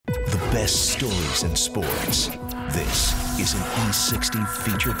best stories in sports. This is an E60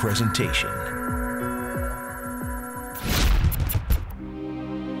 feature presentation.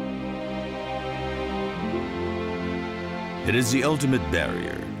 It is the ultimate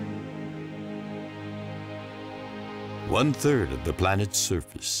barrier. 1/3 of the planet's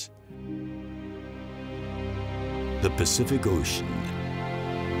surface. The Pacific Ocean.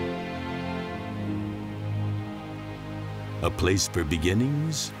 A place for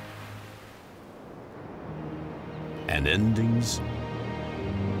beginnings and endings,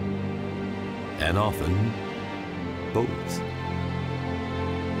 and often both.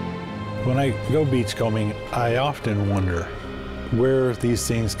 When I go beachcombing, I often wonder where these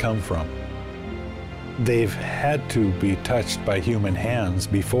things come from. They've had to be touched by human hands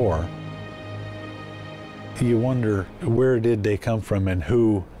before. You wonder, where did they come from and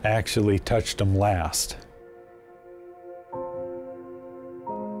who actually touched them last?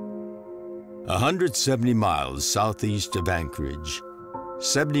 170 miles southeast of Anchorage,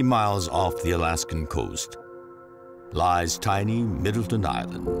 70 miles off the Alaskan coast, lies tiny Middleton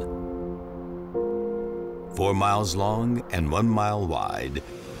Island. 4 miles long and 1 mile wide,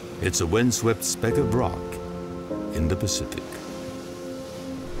 it's a windswept speck of rock in the Pacific.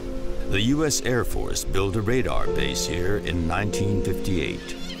 The U.S. Air Force built a radar base here in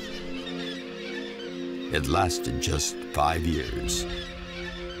 1958. It lasted just 5 years.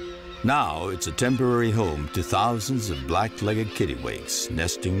 Now it's a temporary home to thousands of black-legged kittiwakes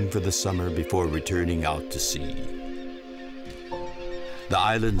nesting for the summer before returning out to sea. The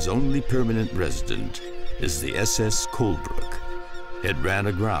island's only permanent resident is the SS Colebrook. It ran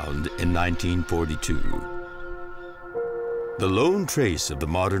aground in 1942. The lone trace of the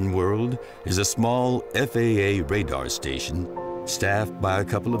modern world is a small FAA radar station staffed by a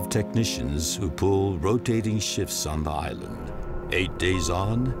couple of technicians who pull rotating shifts on the island. 8 days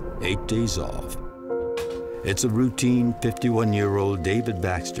on, 8 days off. It's a routine 51-year-old David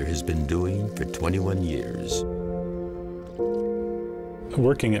Baxter has been doing for 21 years.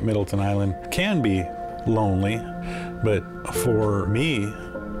 Working at Middleton Island can be lonely, but for me,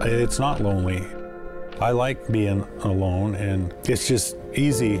 it's not lonely. I like being alone, and it's just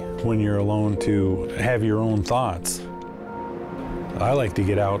easy when you're alone to have your own thoughts. I like to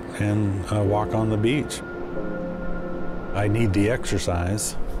get out and walk on the beach. I need the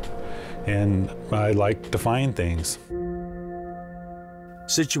exercise, and I like to find things.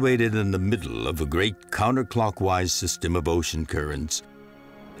 Situated in the middle of a great counterclockwise system of ocean currents,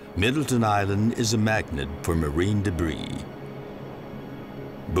 Middleton Island is a magnet for marine debris.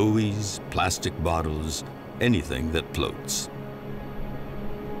 Buoys, plastic bottles, anything that floats.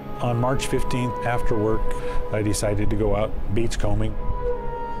 On March 15th, after work, I decided to go out beachcombing.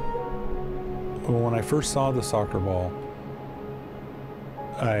 When I first saw the soccer ball,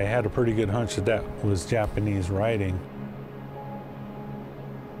 I had a pretty good hunch that that was Japanese writing.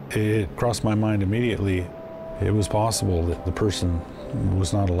 It crossed my mind immediately. It was possible that the person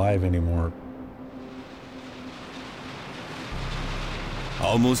was not alive anymore.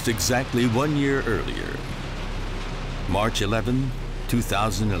 Almost exactly 1 year earlier, March 11,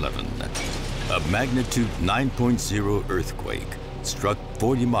 2011, a magnitude 9.0 earthquake struck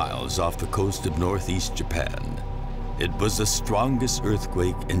 40 miles off the coast of northeast Japan. It was the strongest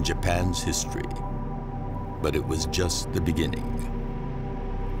earthquake in Japan's history, but it was just the beginning.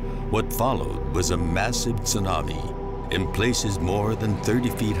 What followed was a massive tsunami in places more than 30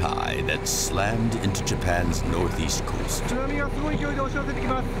 feet high that slammed into Japan's northeast coast.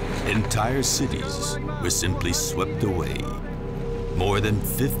 Entire cities were simply swept away. More than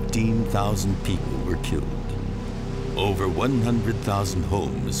 15,000 people were killed. Over 100,000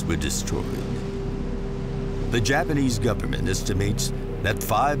 homes were destroyed. The Japanese government estimates that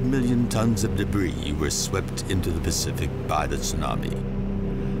 5 million tons of debris were swept into the Pacific by the tsunami.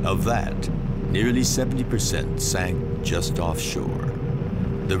 Of that, nearly 70% sank just offshore.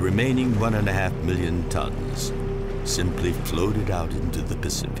 The remaining 1.5 million tons simply floated out into the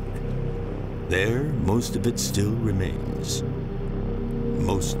Pacific. There, most of it still remains.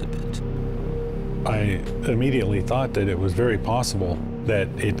 Most of it. I immediately thought that it was very possible that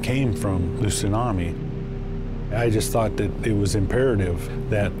it came from the tsunami. I just thought that it was imperative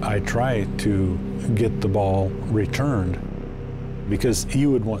that I try to get the ball returned, because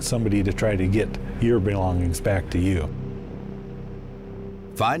you would want somebody to try to get your belongings back to you.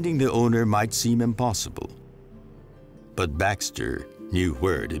 Finding the owner might seem impossible, but Baxter knew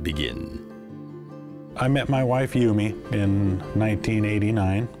where to begin. I met my wife Yumi in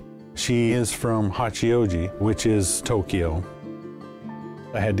 1989. She is from Hachioji, which is Tokyo.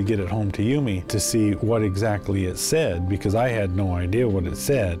 I had to get it home to Yumi to see what exactly it said, because I had no idea what it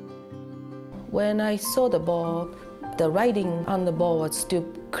said. When I saw the ball, the writing on the ball was still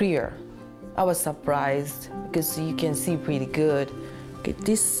clear. I was surprised because you can see pretty good. Okay,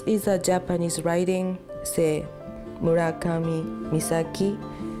 this is a Japanese writing, say Murakami Misaki,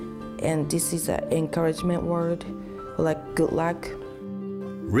 and this is an encouragement word, like good luck.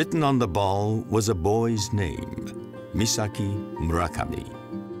 Written on the ball was a boy's name, Misaki Murakami.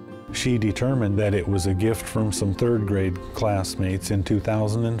 She determined that it was a gift from some third grade classmates in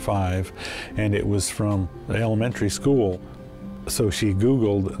 2005, and it was from the elementary school. So she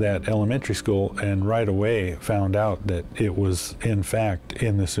Googled that elementary school and right away found out that it was, in fact,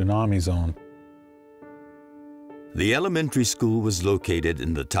 in the tsunami zone. The elementary school was located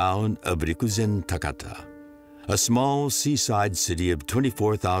in the town of Rikuzen Takata, a small seaside city of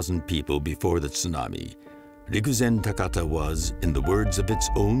 24,000 people before the tsunami. Rikuzen Takata was, in the words of its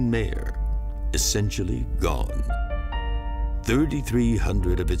own mayor, essentially gone.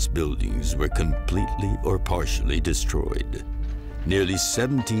 3,300 of its buildings were completely or partially destroyed. Nearly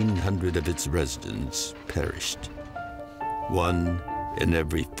 1,700 of its residents perished. 1 in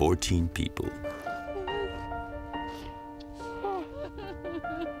every 14 people.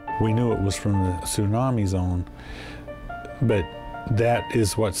 We knew it was from the tsunami zone, but that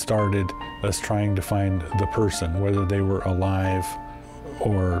is what started us trying to find the person, whether they were alive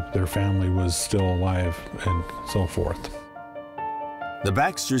or their family was still alive and so forth. The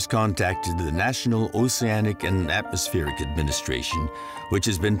Baxters contacted the National Oceanic and Atmospheric Administration, which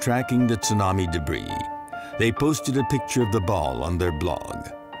has been tracking the tsunami debris. They posted a picture of the ball on their blog.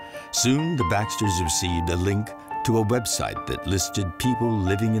 Soon, the Baxters received a link to a website that listed people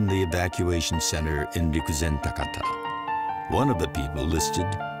living in the evacuation center in Rikuzen Takata. One of the people listed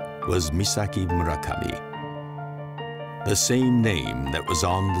was Misaki Murakami, the same name that was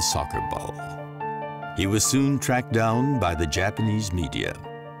on the soccer ball. He was soon tracked down by the Japanese media.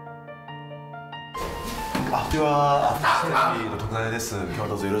 では、テレビの徳永です。今日は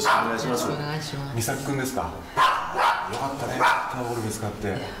どうぞよろしくお願いします。お願いします。美咲くんですか。よかったね。タオル見つかっ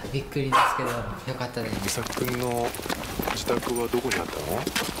て。びっくりですけど、よかったです。美咲くんの自宅はどこにあった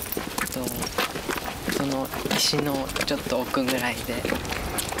の？その石のちょっと奥ぐらいで。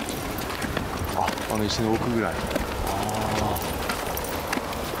あの石の奥ぐらい。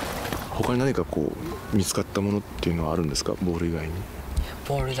他に何かこう見つかったものっていうのはあるんですか？ボール以外に。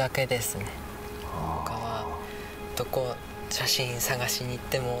ボールだけですね。他はどこ写真探しに行っ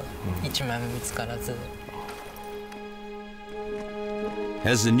ても一枚も見つからず。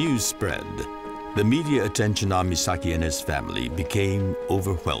As the news spread, the media attention on Misaki and his family became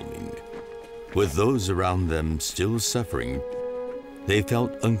overwhelming. With those around them still suffering, they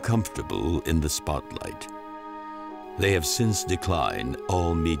felt uncomfortable in the spotlight. They have since declined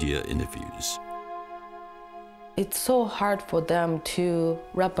all media interviews. It's so hard for them to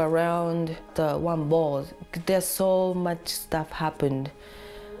wrap around the one ball. There's so much stuff happened.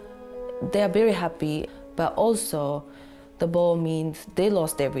 They're very happy, but also the ball means they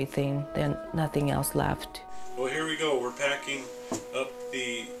lost everything, then nothing else left. Well, here we go. We're packing up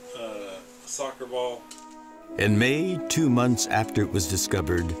the soccer ball. In May, 2 months after it was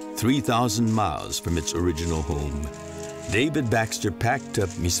discovered, 3,000 miles from its original home, David Baxter packed up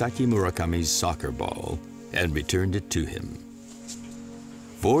Misaki Murakami's soccer ball and returned it to him.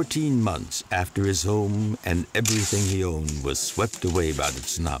 14 months after his home and everything he owned was swept away by the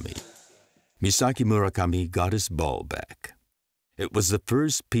tsunami, Misaki Murakami got his ball back. It was the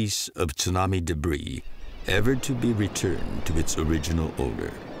first piece of tsunami debris ever to be returned to its original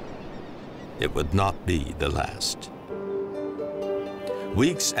owner. It would not be the last.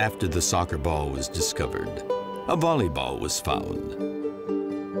 Weeks after the soccer ball was discovered, a volleyball was found.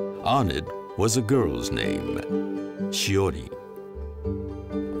 On it was a girl's name, Shiori.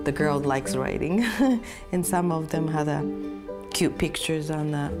 The girl likes writing, and some of them had cute pictures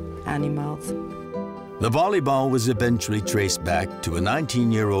on the animals. The volleyball was eventually traced back to a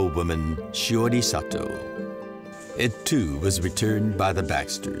 19-year-old woman, Shiori Sato. It too was returned by the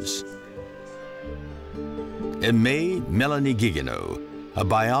Baxters. In May, Melanie Gigino, a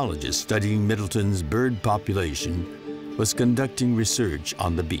biologist studying Middleton's bird population, was conducting research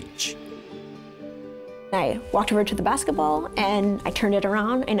on the beach. I walked over to the basketball and I turned it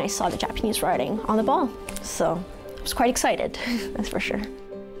around and I saw the Japanese writing on the ball. So I was quite excited, that's for sure.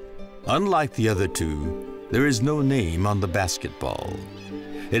 Unlike the other two, there is no name on the basketball.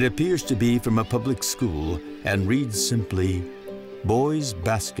 It appears to be from a public school and reads simply, Boys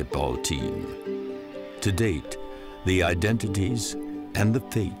Basketball Team. To date, the identities and the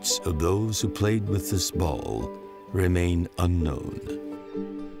fates of those who played with this ball remain unknown.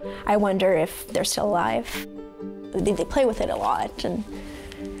 I wonder if they're still alive. They play with it a lot, and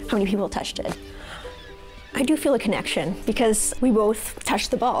how many people touched it. I do feel a connection because we both touch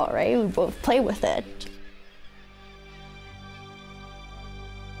the ball, right? We both play with it.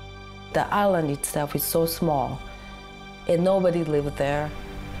 The island itself is so small and nobody lived there.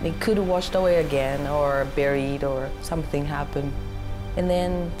 It could have washed away again or buried or something happened. And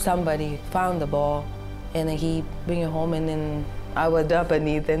then somebody found the ball and he bring it home, and then I was up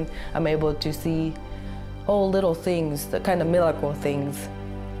beneath and I'm able to see all little things, the kind of miracle things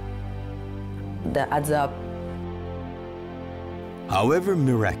that adds up. However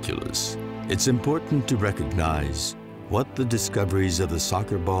miraculous, it's important to recognize what the discoveries of the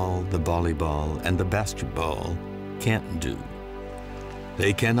soccer ball, the volleyball, and the basketball can't do.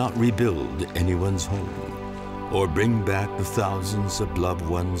 They cannot rebuild anyone's home or bring back the thousands of loved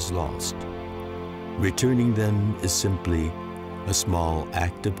ones lost. Returning them is simply a small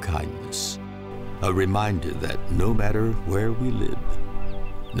act of kindness, a reminder that no matter where we live,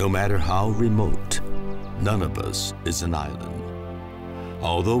 no matter how remote, none of us is an island.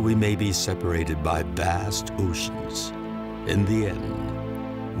 Although we may be separated by vast oceans, in the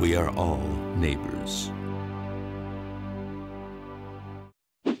end, we are all neighbors.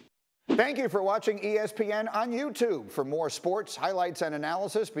 Thank you for watching ESPN on YouTube. For more sports, highlights, and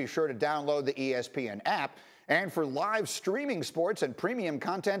analysis, be sure to download the ESPN app. And for live streaming sports and premium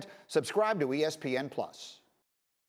content, subscribe to ESPN+.